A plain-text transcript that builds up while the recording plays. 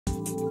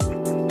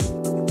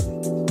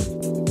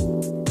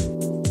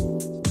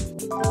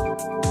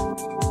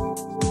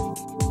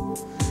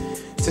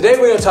Today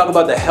we're going to talk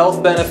about the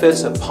health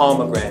benefits of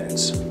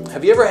pomegranates.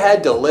 Have you ever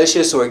had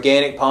delicious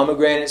organic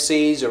pomegranate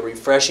seeds or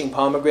refreshing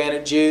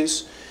pomegranate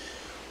juice?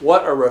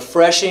 What a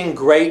refreshing,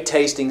 great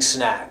tasting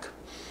snack.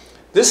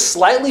 This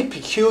slightly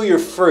peculiar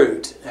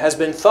fruit has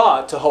been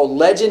thought to hold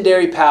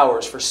legendary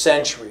powers for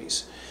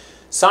centuries.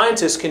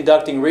 Scientists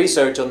conducting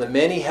research on the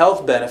many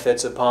health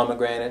benefits of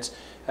pomegranates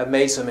have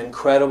made some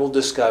incredible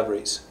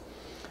discoveries.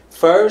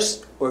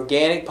 First,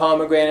 organic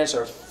pomegranates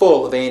are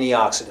full of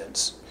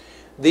antioxidants.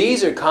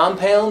 These are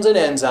compounds and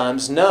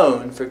enzymes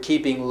known for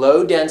keeping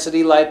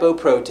low-density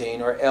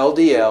lipoprotein, or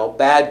LDL,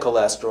 bad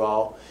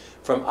cholesterol,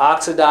 from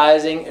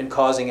oxidizing and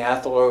causing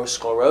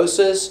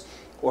atherosclerosis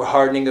or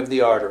hardening of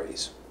the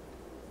arteries.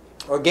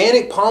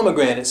 Organic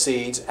pomegranate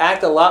seeds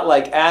act a lot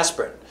like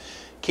aspirin,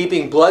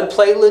 keeping blood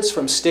platelets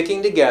from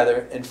sticking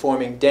together and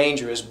forming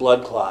dangerous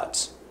blood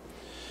clots.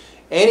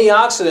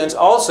 Antioxidants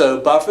also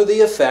buffer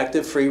the effect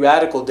of free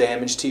radical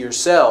damage to your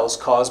cells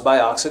caused by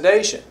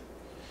oxidation.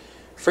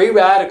 Free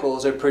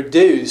radicals are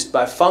produced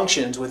by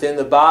functions within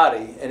the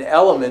body and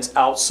elements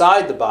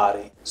outside the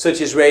body, such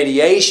as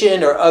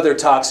radiation or other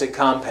toxic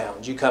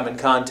compounds you come in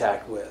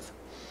contact with.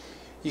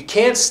 You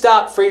can't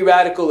stop free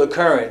radical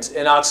occurrence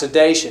and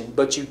oxidation,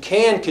 but you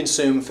can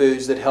consume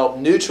foods that help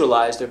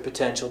neutralize their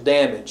potential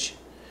damage.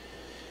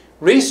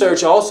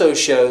 Research also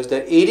shows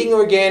that eating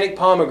organic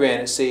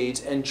pomegranate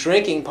seeds and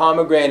drinking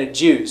pomegranate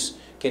juice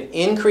can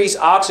increase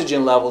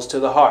oxygen levels to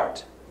the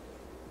heart.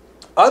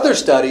 Other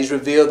studies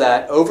reveal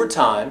that, over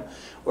time,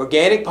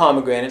 organic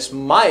pomegranates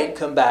might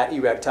combat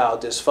erectile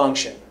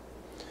dysfunction.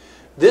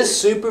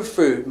 This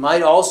superfruit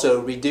might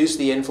also reduce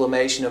the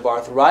inflammation of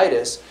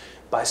arthritis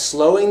by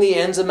slowing the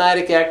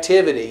enzymatic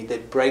activity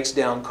that breaks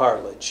down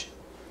cartilage.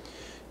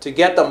 To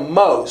get the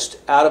most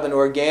out of an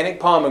organic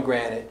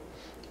pomegranate,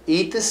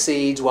 eat the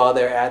seeds while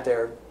they're at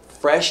their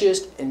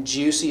freshest and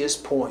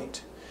juiciest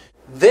point.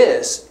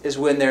 This is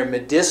when their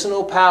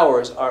medicinal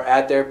powers are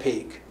at their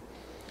peak.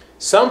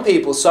 Some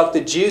people suck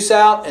the juice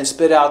out and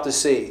spit out the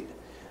seed.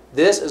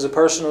 This is a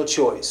personal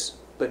choice,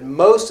 but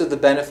most of the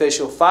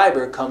beneficial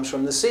fiber comes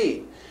from the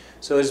seed,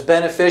 so it's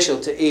beneficial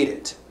to eat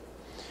it.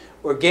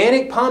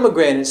 Organic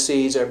pomegranate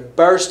seeds are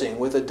bursting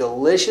with a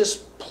delicious,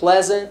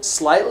 pleasant,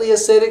 slightly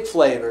acidic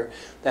flavor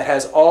that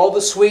has all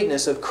the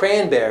sweetness of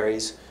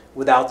cranberries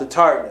without the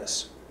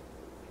tartness.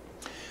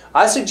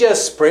 I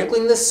suggest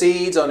sprinkling the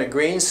seeds on a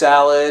green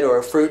salad or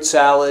a fruit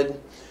salad.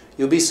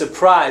 You'll be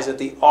surprised at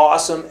the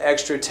awesome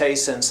extra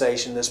taste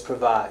sensation this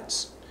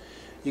provides.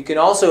 You can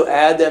also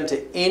add them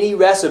to any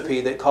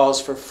recipe that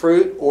calls for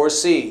fruit or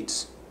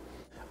seeds.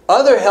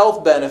 Other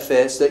health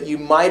benefits that you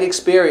might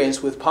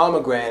experience with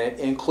pomegranate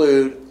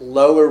include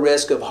lower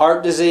risk of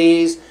heart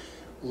disease,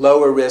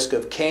 lower risk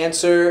of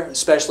cancer,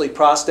 especially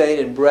prostate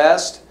and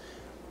breast.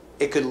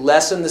 It could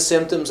lessen the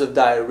symptoms of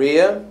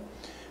diarrhea,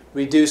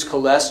 reduce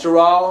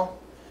cholesterol,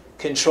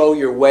 control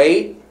your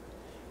weight,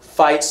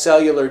 fight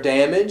cellular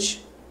damage.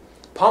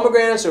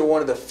 Pomegranates are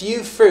one of the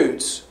few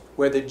fruits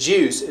where the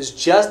juice is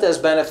just as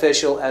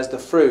beneficial as the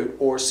fruit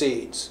or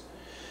seeds.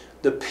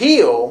 The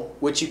peel,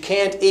 which you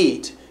can't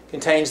eat,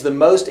 contains the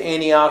most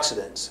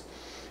antioxidants,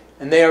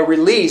 and they are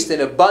released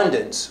in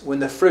abundance when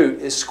the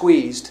fruit is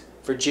squeezed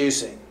for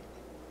juicing.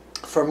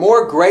 For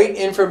more great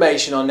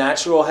information on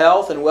natural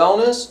health and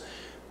wellness,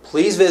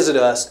 please visit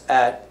us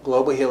at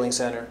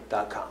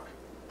globalhealingcenter.com.